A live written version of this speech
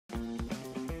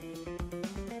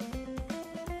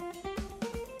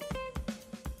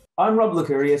I'm Rob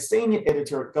Licuria, Senior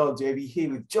Editor at Gold Derby, here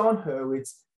with Jon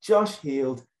Hurwitz, Josh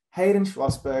Heald, Hayden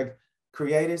Schlossberg,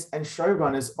 creators and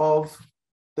showrunners of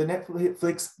the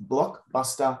Netflix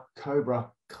blockbuster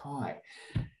Cobra Kai.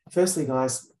 Firstly,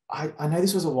 guys, I know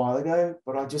this was a while ago,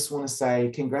 but I just want to say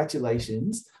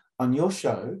congratulations on your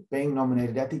show being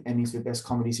nominated at the Emmys for Best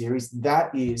Comedy Series.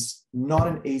 That is not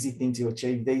an easy thing to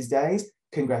achieve these days.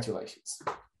 Congratulations.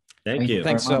 Thank you.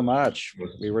 Thanks so much.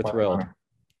 We were thrilled.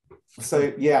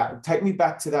 So yeah, take me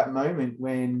back to that moment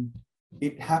when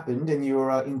it happened and you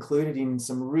were included in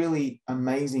some really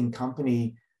amazing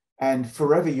company, and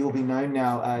forever you'll be known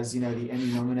now as, the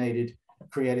Emmy-nominated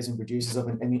creators and producers of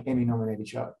an Emmy-nominated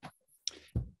show.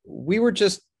 We were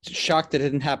just shocked that it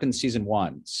didn't happen season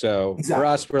one. So exactly. For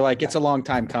us, we're like, it's a long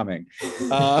time coming.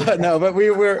 No, but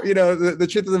we were, the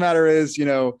truth of the matter is,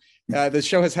 the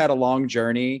show has had a long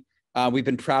journey. We've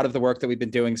been proud of the work that we've been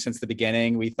doing since the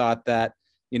beginning. We thought that,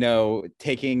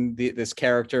 taking this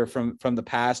character from the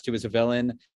past who was a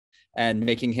villain and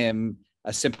making him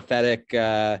a sympathetic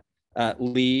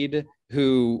lead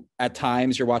who at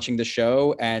times you're watching the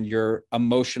show and you're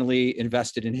emotionally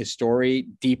invested in his story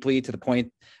deeply to the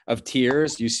point of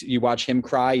tears. You watch him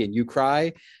cry and you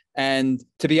cry. And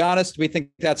to be honest, we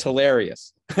think that's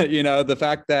hilarious. The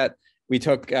fact that we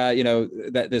took,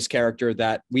 that this character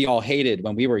that we all hated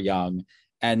when we were young,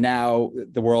 and now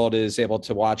the world is able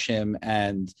to watch him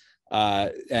and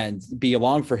be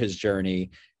along for his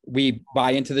journey. We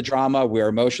buy into the drama. We're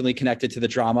emotionally connected to the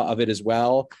drama of it as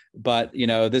well. But,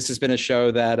 this has been a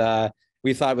show that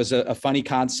we thought was a funny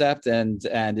concept and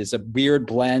is a weird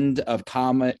blend of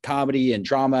comedy and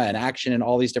drama and action and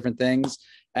all these different things.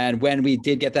 And when we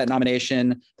did get that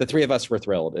nomination, the three of us were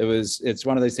thrilled. It's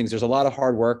one of those things. There's a lot of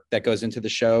hard work that goes into the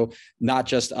show, not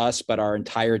just us, but our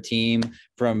entire team,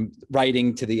 from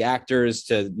writing to the actors,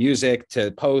 to music,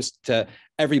 to post, to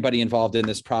everybody involved in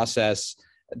this process,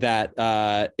 that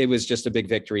it was just a big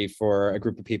victory for a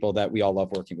group of people that we all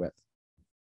love working with.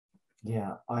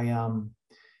 Yeah,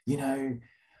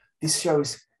 this show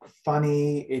is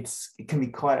funny. It can be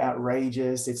quite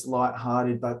outrageous. It's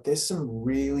lighthearted, but there's some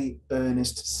really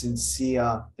earnest,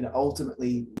 sincere, and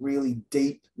ultimately really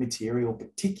deep material,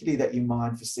 particularly that you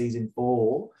mine for season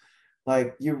 4.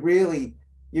 Like, you really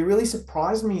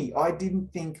surprised me. I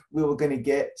didn't think we were going to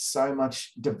get so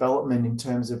much development in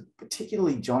terms of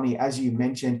particularly Johnny. As you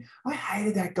mentioned, I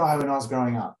hated that guy when I was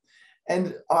growing up.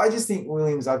 And I just think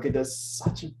William Zabka does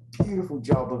such a beautiful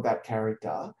job of that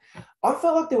character. I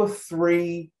felt like there were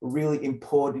 3 really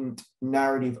important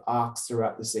narrative arcs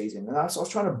throughout the season. And I was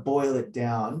trying to boil it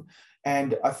down.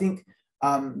 And I think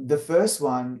the first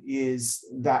one is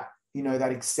that,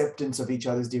 that acceptance of each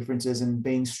other's differences and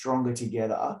being stronger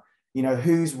together.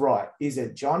 Who's right? Is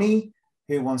it Johnny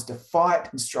who wants to fight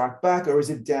and strike back, or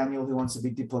is it Daniel who wants to be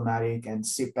diplomatic and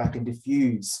sit back and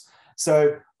diffuse?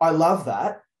 So I love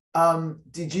that.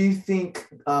 Did you think,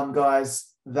 guys,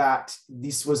 that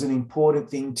this was an important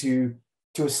thing to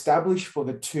establish for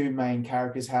the 2 main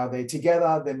characters, how they're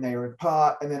together, then they're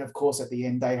apart, and then of course at the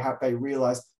end they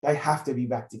realize they have to be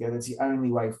back together? It's the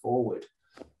only way forward.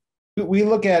 We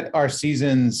look at our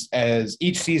seasons as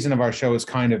each season of our show is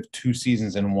kind of 2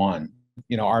 seasons in one.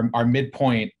 Our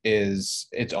midpoint is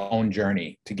its own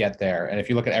journey to get there. And if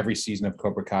you look at every season of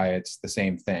Cobra Kai, it's the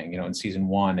same thing. In season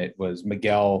 1, it was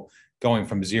Miguel going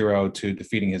from 0 to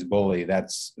defeating his bully.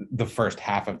 That's the first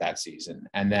half of that season.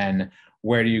 And then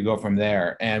where do you go from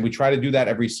there? And we try to do that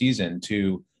every season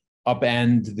to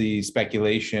upend the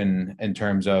speculation in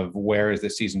terms of where is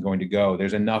the season going to go.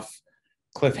 There's enough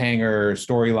cliffhanger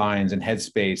storylines and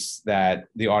headspace that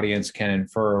the audience can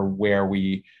infer where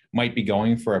we might be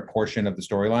going for a portion of the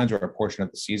storylines or a portion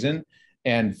of the season.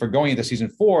 And for going into season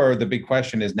 4, the big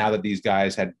question is, now that these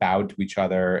guys had bowed to each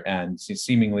other and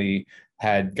seemingly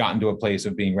had gotten to a place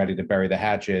of being ready to bury the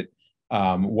hatchet,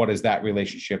 what is that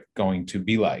relationship going to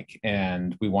be like?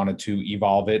 And we wanted to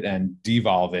evolve it and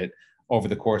devolve it over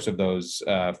the course of those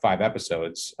 5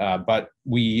 episodes. But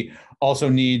we also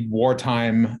need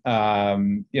wartime,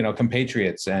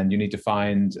 compatriots, and you need to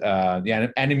find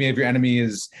the enemy of your enemy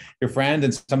is your friend.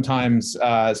 And sometimes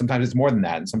it's more than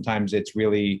that. And sometimes it's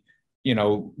really,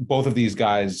 both of these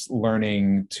guys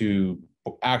learning to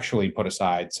actually put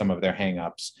aside some of their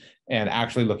hangups and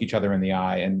actually look each other in the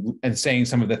eye and saying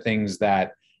some of the things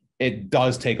that it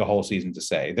does take a whole season to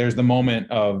say. There's the moment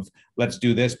of let's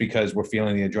do this because we're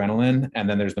feeling the adrenaline. And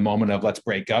then there's the moment of let's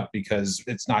break up because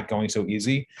it's not going so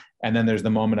easy. And then there's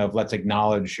the moment of let's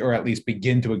acknowledge, or at least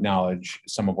begin to acknowledge,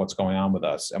 some of what's going on with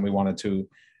us. And we wanted to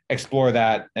explore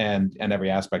that and every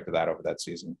aspect of that over that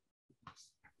season.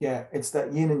 Yeah, it's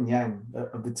that yin and yang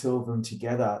of the 2 of them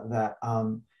together that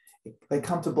they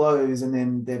come to blows and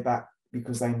then they're back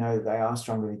because they know they are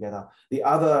stronger together.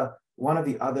 One of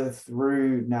the other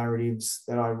through narratives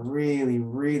that I really,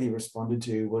 really responded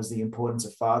to was the importance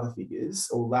of father figures,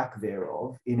 or lack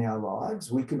thereof, in our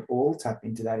lives. We can all tap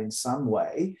into that in some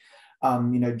way.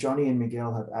 Johnny and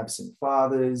Miguel have absent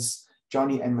fathers.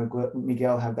 Johnny and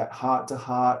Miguel have that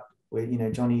heart-to-heart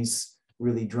where, Johnny's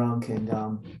really drunk, and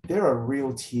there are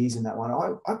real tears in that one.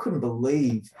 I couldn't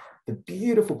believe the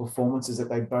beautiful performances that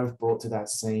they both brought to that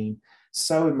scene.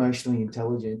 So emotionally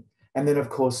intelligent. And then, of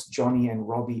course, Johnny and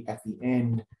Robbie at the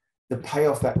end, the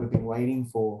payoff that we've been waiting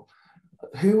for.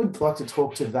 Who would like to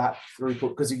talk to that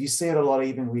throughput? Because you see it a lot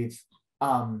even with,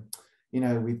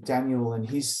 with Daniel and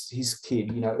his kid.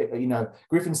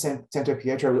 Griffin Santo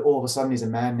Pietro all of a sudden is a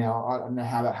man now. I don't know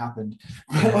how that happened.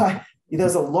 But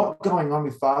there's a lot going on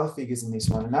with father figures in this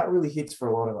one, and that really hits for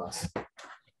a lot of us.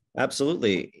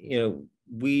 Absolutely.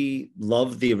 We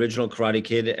love the original Karate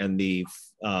Kid, and the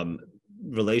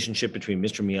relationship between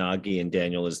Mr. Miyagi and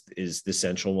Daniel is the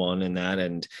central one in that.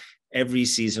 And every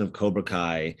season of Cobra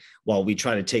Kai, while we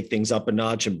try to take things up a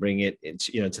notch and bring it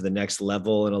to the next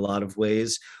level in a lot of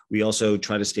ways, we also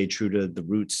try to stay true to the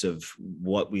roots of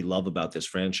what we love about this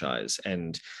franchise.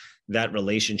 And that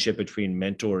relationship between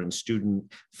mentor and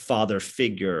student, father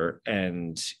figure,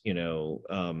 and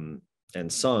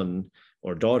son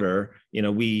or daughter,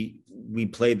 we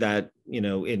played that,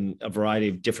 in a variety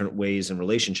of different ways and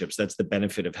relationships. That's the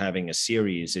benefit of having a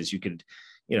series, is you could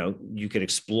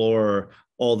explore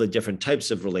all the different types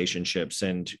of relationships.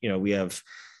 And, we have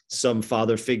some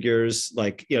father figures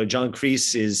like, John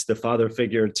Kreese is the father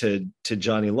figure to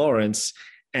Johnny Lawrence.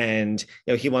 And,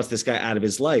 he wants this guy out of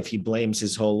his life. He blames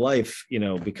his whole life,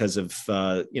 because of,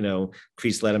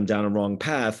 Kreese led him down a wrong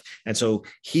path. And so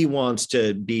he wants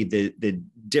to be the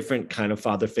different kind of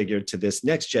father figure to this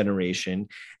next generation.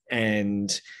 And,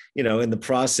 in the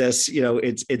process,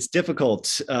 it's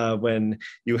difficult when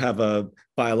you have a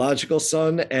biological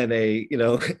son and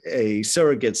a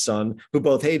surrogate son who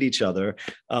both hate each other.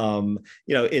 There's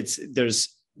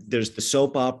the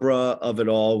soap opera of it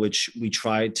all, which we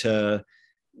try to,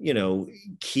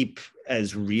 keep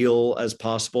as real as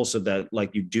possible, so that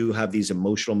like you do have these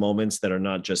emotional moments that are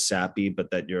not just sappy,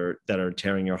 but that are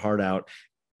tearing your heart out.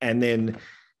 And then,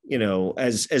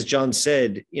 as John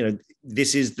said,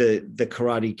 this is the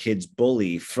Karate Kid's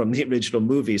bully from the original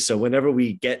movie. So whenever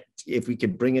if we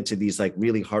could bring it to these like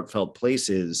really heartfelt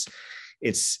places,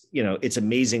 it's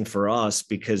amazing for us,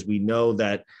 because we know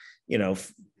that,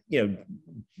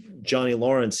 Johnny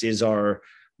Lawrence is our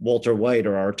Walter White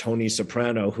or our Tony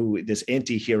Soprano, who this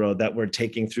anti-hero that we're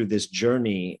taking through this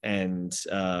journey. And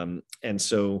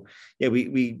so, yeah,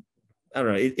 we I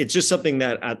don't know. It's just something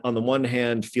that on the one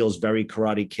hand feels very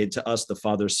Karate Kid to us, the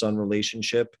father-son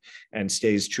relationship, and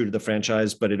stays true to the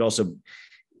franchise. But it also,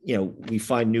 we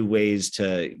find new ways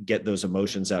to get those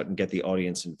emotions out and get the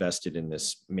audience invested in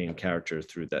this main character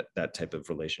through that type of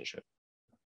relationship.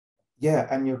 Yeah,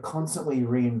 and you're constantly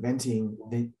reinventing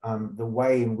the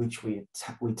way in which we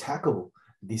tackle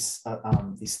this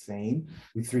theme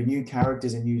through new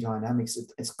characters and new dynamics.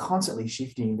 It's constantly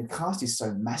shifting. The cast is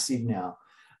so massive now.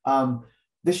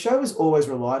 The show has always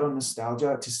relied on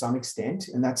nostalgia to some extent,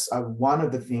 and that's one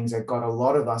of the things that got a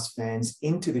lot of us fans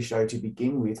into the show to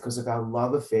begin with, because of our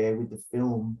love affair with the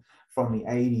film from the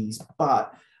 80s.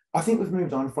 But I think we've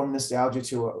moved on from nostalgia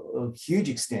to a huge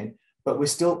extent, but we're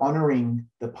still honoring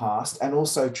the past and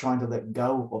also trying to let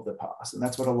go of the past. And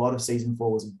that's what a lot of season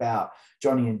 4 was about.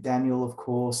 Johnny and Daniel, of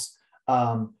course,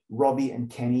 Robbie and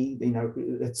Kenny,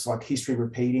 it's like history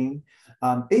repeating.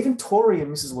 Even Tori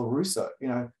and Mrs. LaRusso,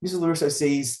 Mrs. LaRusso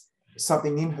sees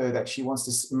something in her that she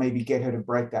wants to maybe get her to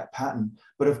break that pattern.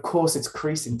 But of course, it's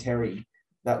Kreese and Terry.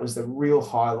 That was the real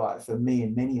highlight for me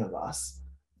and many of us.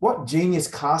 What genius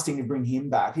casting to bring him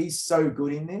back. He's so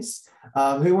good in this.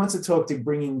 Who wants to talk to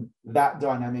bringing that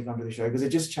dynamic onto the show? Because it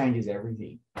just changes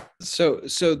everything. So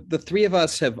the three of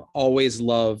us have always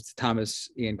loved Thomas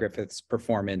Ian Griffith's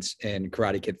performance in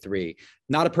Karate Kid 3.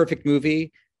 Not a perfect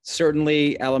movie.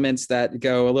 Certainly elements that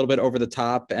go a little bit over the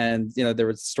top, and there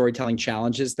were storytelling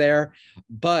challenges there,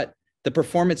 but the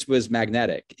performance was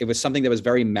magnetic. It was something that was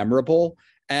very memorable.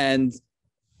 And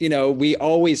we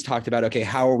always talked about, okay,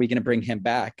 how are we going to bring him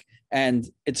back? And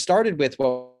it started with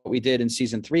what we did in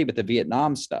season 3 with the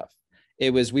Vietnam stuff.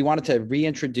 It was, we wanted to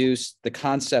reintroduce the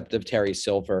concept of Terry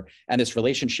Silver and this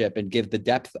relationship and give the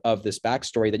depth of this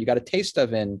backstory that you got a taste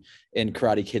of in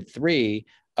Karate Kid 3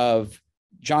 of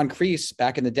John Kreese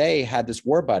back in the day had this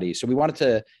war buddy. So we wanted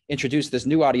to introduce this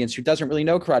new audience who doesn't really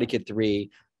know Karate Kid 3,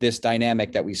 this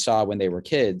dynamic that we saw when they were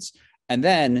kids. And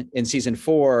then in season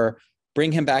 4,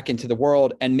 bring him back into the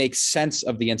world and make sense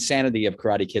of the insanity of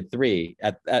Karate Kid 3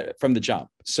 from the jump.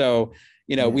 So,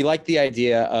 we like the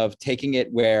idea of taking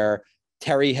it where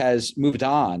Terry has moved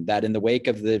on, that in the wake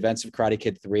of the events of Karate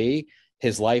Kid 3,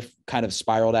 his life kind of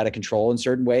spiraled out of control in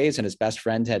certain ways, and his best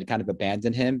friend had kind of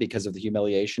abandoned him because of the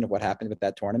humiliation of what happened with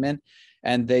that tournament.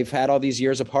 And they've had all these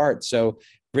years apart. So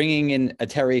bringing in a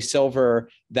Terry Silver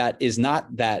that is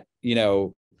not that,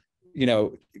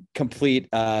 complete,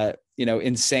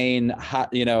 insane,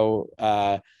 hot,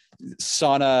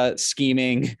 sauna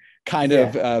scheming kind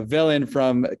of villain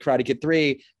from Karate Kid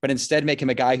 3, but instead make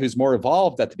him a guy who's more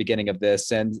evolved at the beginning of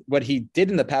this. And what he did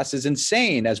in the past is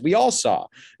insane, as we all saw,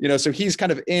 so he's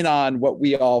kind of in on what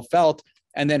we all felt.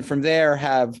 And then from there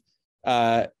have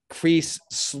Kreese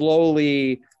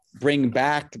slowly bring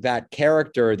back that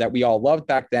character that we all loved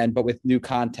back then, but with new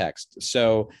context.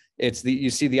 So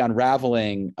you see the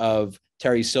unraveling of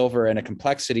Terry Silver and a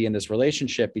complexity in this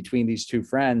relationship between these two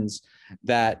friends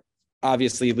that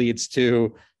obviously leads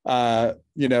to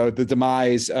the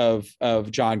demise of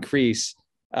John Kreese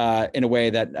in a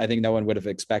way that I think no one would have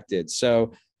expected.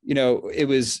 So, it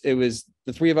was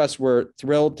the three of us were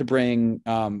thrilled to bring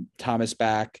Thomas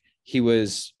back. He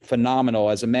was phenomenal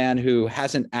as a man who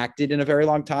hasn't acted in a very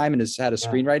long time and has had a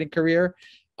screenwriting career.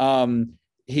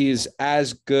 He's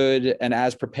as good and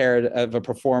as prepared of a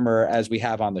performer as we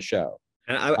have on the show.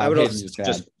 And I would also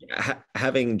just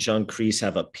having John Kreese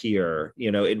have a peer,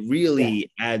 it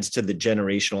really adds to the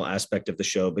generational aspect of the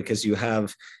show, because you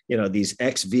have, these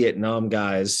ex-Vietnam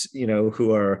guys,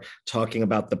 who are talking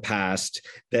about the past,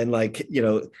 then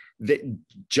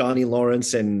Johnny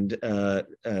Lawrence and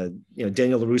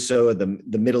Daniel LaRusso,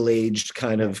 the middle-aged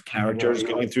kind of characters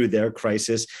going through their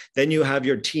crisis. Then you have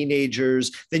your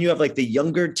teenagers. Then you have the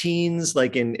younger teens,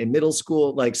 in middle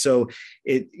school. So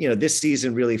this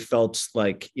season really felt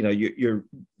like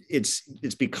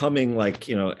it's becoming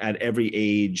at every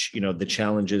age, the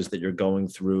challenges that you're going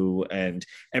through, and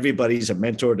everybody's a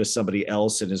mentor to somebody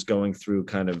else and is going through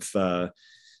kind of a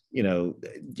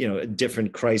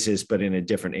different crisis, but in a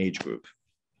different age group.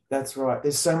 That's right.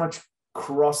 There's so much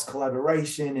cross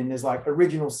collaboration, and there's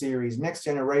original series, Next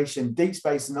Generation, Deep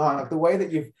Space Nine, the way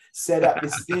that you've set up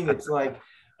this thing. It's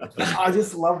I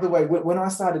just love the way when I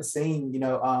started seeing,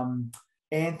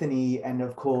 Anthony and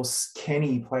of course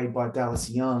Kenny played by Dallas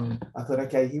Young, I thought,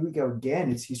 okay, here we go again.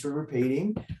 It's history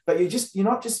repeating, but you're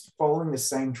not just following the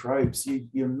same tropes.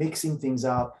 You're mixing things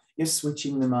up, you're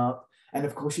switching them up. And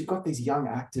of course, you've got these young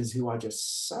actors who are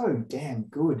just so damn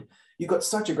good. You've got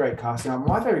such a great cast. Now,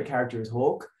 my favorite character is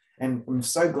Hawk, and I'm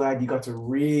so glad you got to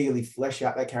really flesh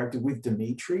out that character with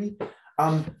Dimitri.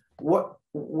 How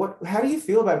do you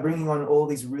feel about bringing on all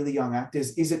these really young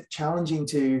actors? Is it challenging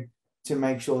to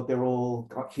make sure that they're all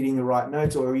hitting the right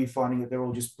notes, or are you finding that they're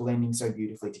all just blending so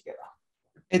beautifully together?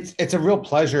 It's a real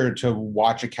pleasure to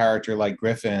watch a character like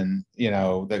Griffin,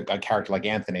 a character like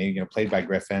Anthony, played by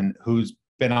Griffin, who's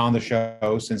been on the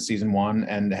show since season 1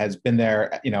 and has been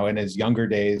there, in his younger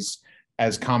days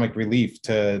as comic relief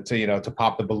to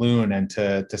pop the balloon and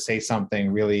to say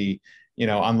something really,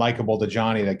 unlikable to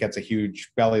Johnny that gets a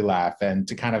huge belly laugh, and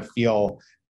to kind of feel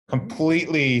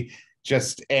completely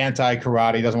just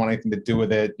anti-karate, doesn't want anything to do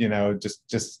with it, just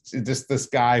this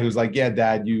guy who's like, yeah,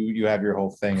 Dad, you have your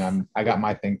whole thing. I got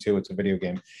my thing too. It's a video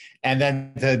game. And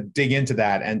then to dig into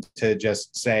that and to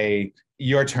just say,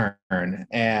 your turn,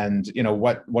 and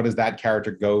what does that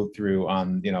character go through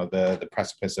on the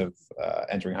precipice of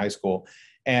entering high school,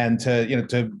 and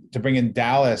to bring in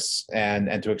Dallas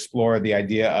and to explore the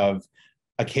idea of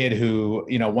a kid who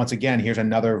once again, here's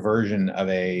another version of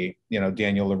a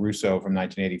Daniel LaRusso from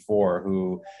 1984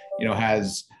 who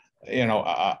has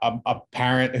a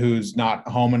parent who's not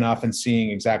home enough and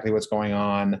seeing exactly what's going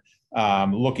on,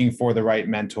 looking for the right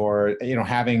mentor,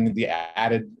 having the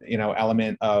added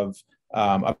element of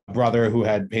a brother who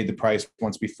had paid the price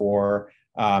once before,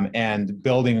 and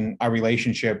building a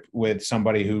relationship with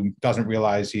somebody who doesn't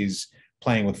realize he's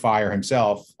playing with fire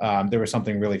himself. There was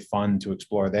something really fun to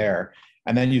explore there.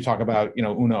 And then you talk about,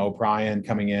 Una O'Brien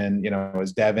coming in,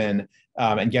 as Devin,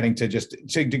 and getting to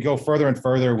to go further and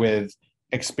further with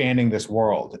expanding this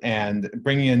world and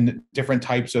bringing in different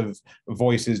types of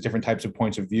voices, different types of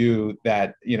points of view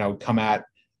that, come at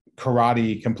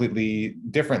karate completely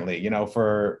differently.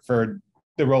 For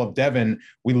the role of Devin,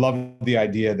 we love the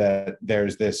idea that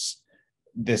there's this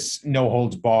no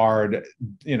holds barred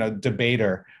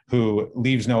debater who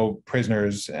leaves no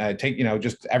prisoners,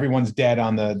 just everyone's dead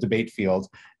on the debate field,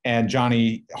 and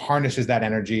Johnny harnesses that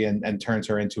energy and turns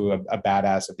her into a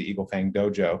badass at the Eagle Fang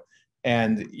dojo.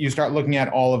 And you start looking at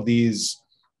all of these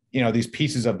these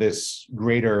pieces of this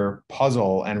greater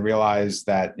puzzle and realize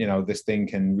that, this thing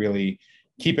can really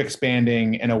keep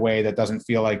expanding in a way that doesn't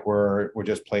feel like we're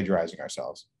just plagiarizing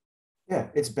ourselves. Yeah,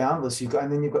 it's boundless.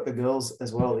 And then you've got the girls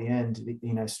as well at the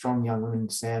end, strong young women,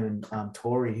 Sam and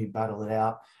Tori, who battle it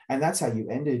out. And that's how you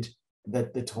ended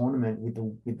the tournament with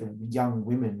the young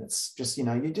women. It's just,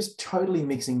 you're just totally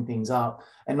mixing things up,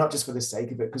 and not just for the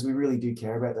sake of it, because we really do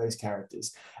care about those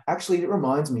characters. Actually, it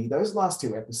reminds me, those last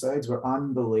 2 episodes were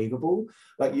unbelievable.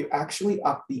 Like, you actually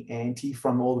up the ante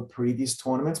from all the previous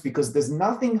tournaments, because there's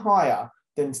nothing higher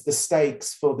than the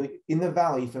stakes in the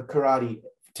Valley for karate,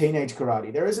 teenage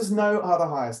karate. There is just no other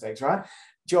higher stakes, right?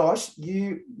 Josh,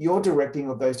 your directing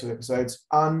of those 2 episodes,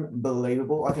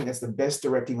 unbelievable. I think that's the best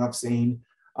directing I've seen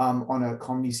on a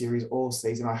comedy series all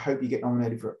season. I hope you get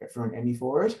nominated for an Emmy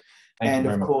for it. And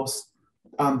of course,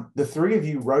 the 3 of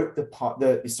you wrote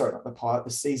the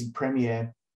season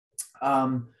premiere.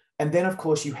 And then, of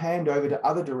course, you hand over to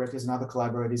other directors and other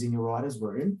collaborators in your writer's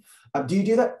room. Do you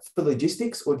do that for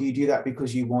logistics, or do you do that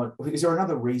because is there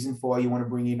another reason for why you want to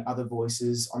bring in other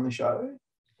voices on the show?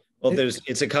 Well,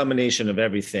 it's a combination of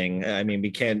everything. I mean, we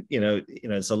can't,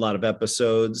 it's a lot of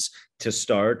episodes to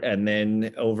start. And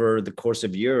then over the course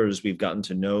of years, we've gotten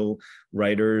to know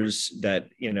writers that,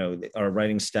 our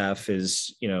writing staff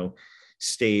is,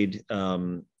 stayed,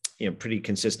 pretty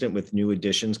consistent with new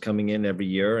additions coming in every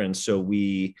year. And so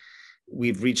we've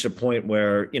reached a point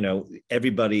where, we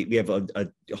have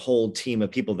a whole team of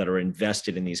people that are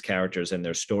invested in these characters and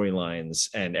their storylines,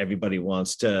 and everybody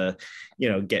wants to,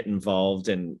 get involved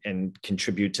and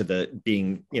contribute to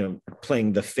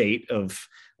playing the fate of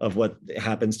what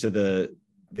happens to the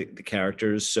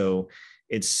characters. So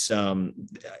it's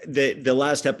the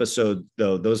last episode,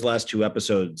 though, those last 2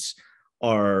 episodes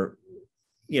are,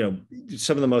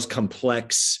 some of the most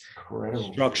complex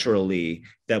structurally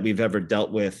that we've ever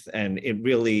dealt with. And it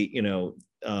really,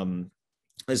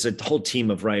 there's a whole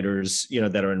team of writers,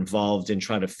 that are involved in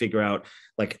trying to figure out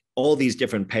like all these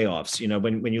different payoffs.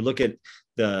 When you look at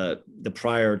the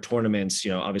prior tournaments,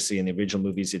 obviously in the original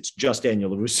movies, it's just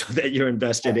Daniel LaRusso that you're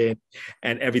invested in,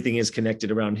 and everything is connected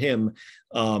around him.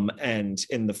 And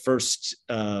in the first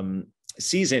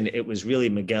season, it was really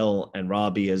Miguel and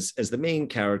Robbie as the main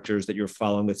characters that you're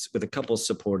following with a couple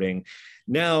supporting.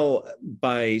 Now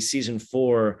by season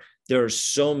 4, there are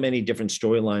so many different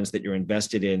storylines that you're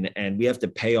invested in, and we have to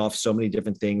pay off so many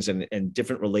different things and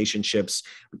different relationships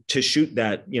to shoot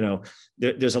that.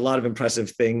 There's a lot of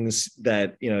impressive things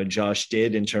that, Josh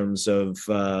did in terms of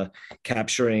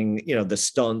capturing, the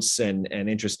stunts and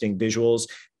interesting visuals.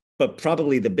 But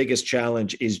probably the biggest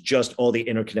challenge is just all the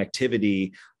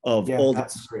interconnectivity of all the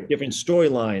different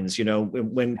storylines.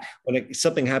 When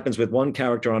something happens with one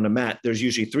character on a mat, there's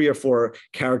usually 3 or 4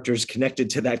 characters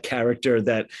connected to that character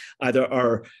that either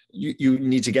are, you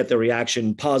need to get the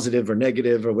reaction positive or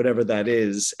negative or whatever that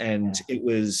is. And it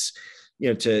was,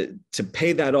 to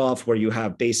pay that off, where you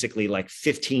have basically like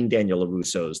 15 Daniel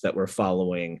LaRussos that we're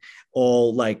following,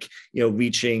 all like,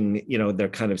 reaching, their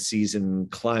kind of season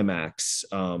climax,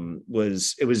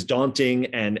 was daunting.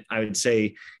 And I would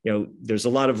say, there's a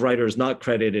lot of writers not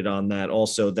credited on that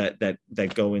also that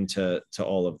go into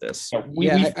all of this. We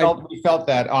felt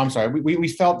that, I'm sorry, we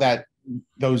felt that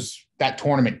that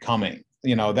tournament coming,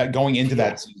 that going into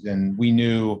that season, we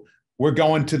knew we're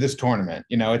going to this tournament.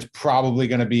 It's probably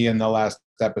going to be in the last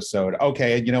episode.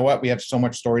 Okay, you know what? We have so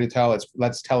much story to tell.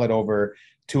 Let's tell it over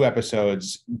 2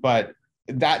 episodes. But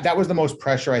that was the most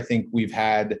pressure I think we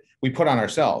put on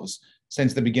ourselves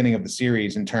since the beginning of the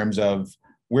series, in terms of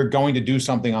we're going to do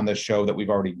something on this show that we've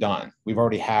already done. We've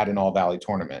already had an All Valley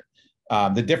tournament.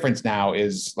 The difference now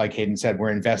is, like Hayden said,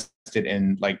 we're invested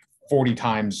in like 40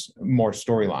 times more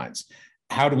storylines.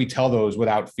 How do we tell those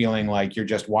without feeling like you're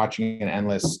just watching an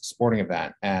endless sporting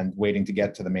event and waiting to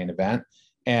get to the main event?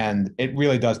 And it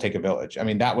really does take a village. I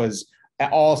mean, that was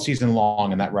all season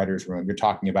long in that writer's room. You're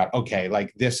talking about, okay,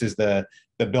 like this is the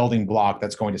building block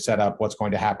that's going to set up what's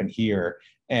going to happen here.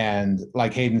 And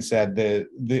like Hayden said, the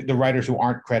writers who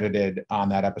aren't credited on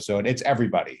that episode, it's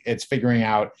everybody. It's figuring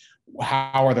out,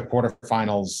 how are the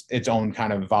quarterfinals its own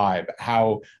kind of vibe?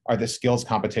 How are the skills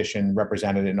competition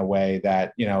represented in a way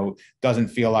that, doesn't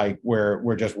feel like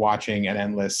we're just watching an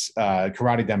endless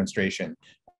karate demonstration?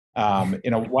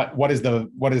 What is the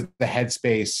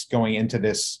headspace going into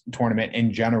this tournament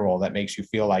in general that makes you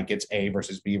feel like it's A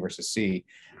versus B versus C?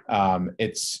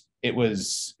 It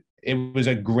was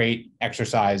a great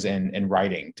exercise in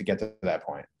writing to get to that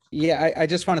point. Yeah, I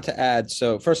just wanted to add.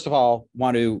 So first of all,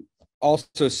 want to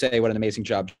also say what an amazing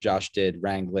job Josh did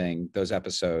wrangling those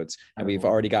episodes. And we've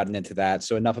already gotten into that.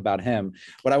 So enough about him.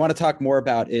 What I want to talk more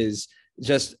about is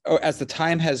just as the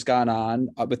time has gone on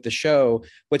with the show,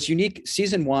 what's unique,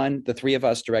 season 1, the 3 of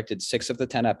us directed 6 of the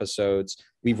 10 episodes.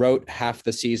 We wrote half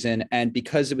the season. And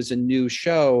because it was a new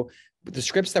show, the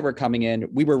scripts that were coming in,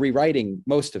 we were rewriting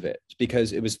most of it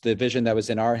because it was the vision that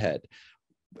was in our head.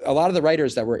 A lot of the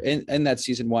writers that were in that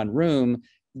season 1 room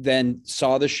then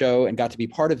saw the show and got to be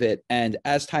part of it. And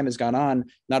as time has gone on,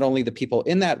 not only the people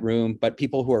in that room, but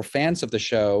people who are fans of the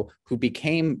show, who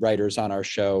became writers on our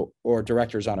show or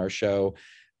directors on our show,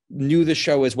 knew the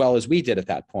show as well as we did at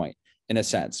that point, in a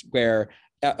sense, where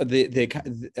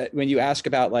when you ask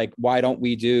about like, why don't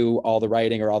we do all the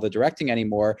writing or all the directing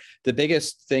anymore? The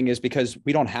biggest thing is because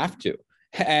we don't have to.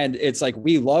 And it's like,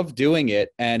 we love doing it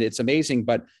and it's amazing,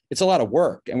 but it's a lot of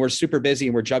work and we're super busy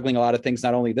and we're juggling a lot of things,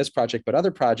 not only this project, but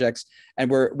other projects.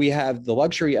 And we have the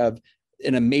luxury of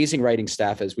an amazing writing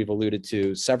staff, as we've alluded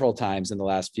to several times in the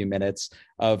last few minutes,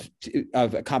 of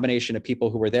a combination of people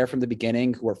who were there from the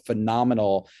beginning, who are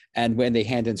phenomenal. And when they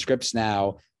hand in scripts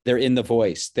now, they're in the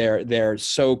voice. They're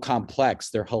so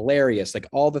complex. They're hilarious. Like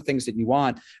all the things that you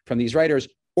want from these writers,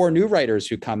 or new writers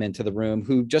who come into the room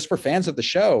who just were fans of the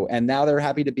show and now they're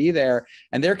happy to be there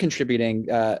and they're contributing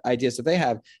ideas that they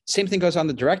have. Same thing goes on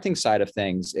the directing side of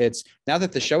things. It's now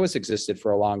that the show has existed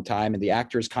for a long time and the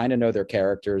actors kind of know their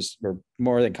characters, or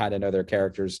more than kind of know their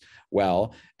characters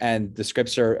well, and the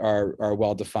scripts are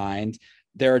well defined.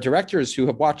 There are directors who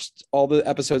have watched all the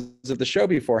episodes of the show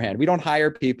beforehand. We don't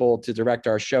hire people to direct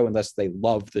our show unless they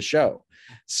love the show.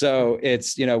 So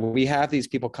it's, we have these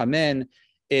people come in.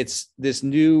 It's this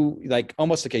new, like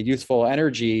almost like a youthful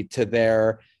energy to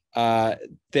their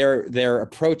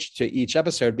approach to each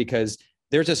episode, because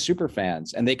they're just super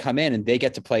fans and they come in and they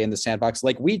get to play in the sandbox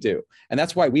like we do. And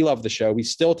that's why we love the show. We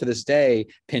still to this day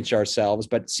pinch ourselves,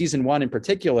 but season 1 in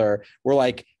particular, we're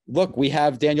like, look, we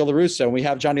have Daniel LaRusso and we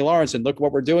have Johnny Lawrence and look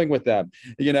what we're doing with them,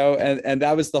 and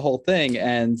that was the whole thing.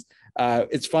 And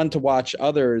it's fun to watch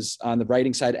others on the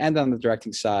writing side and on the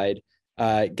directing side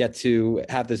get to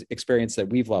have this experience that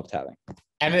we've loved having.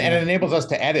 And it enables us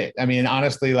to edit. I mean,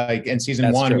 honestly, like in season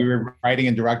That's 1, true. We were writing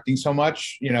and directing so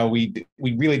much, we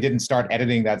really didn't start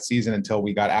editing that season until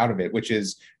we got out of it, which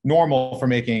is normal for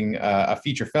making a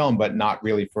feature film, but not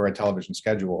really for a television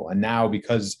schedule. And now,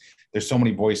 because there's so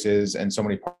many voices and so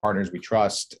many partners we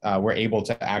trust, we're able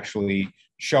to actually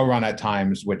showrun at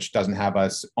times, which doesn't have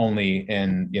us only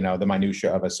in, the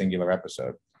minutia of a singular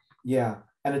episode. Yeah.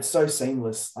 And it's so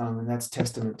seamless. And that's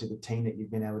testament to the team that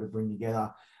you've been able to bring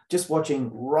together. Just watching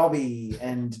Robbie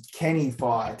and Kenny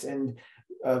fight, and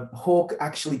Hawk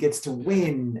actually gets to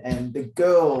win, and the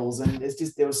girls, and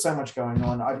there was so much going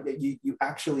on. You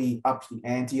actually upped the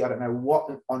ante. I don't know what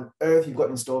on earth you've got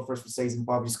in store for us for season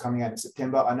 5, which is coming out in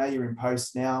September. I know you're in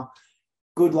post now.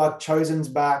 Good luck. Chosen's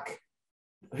back.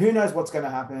 Who knows what's going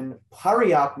to happen?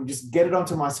 Hurry up and just get it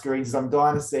onto my screen because I'm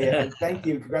dying to see it. And thank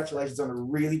you. Congratulations on a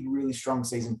really, really strong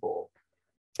season 4.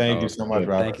 Thank you so much,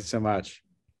 Robert. Thank you so much.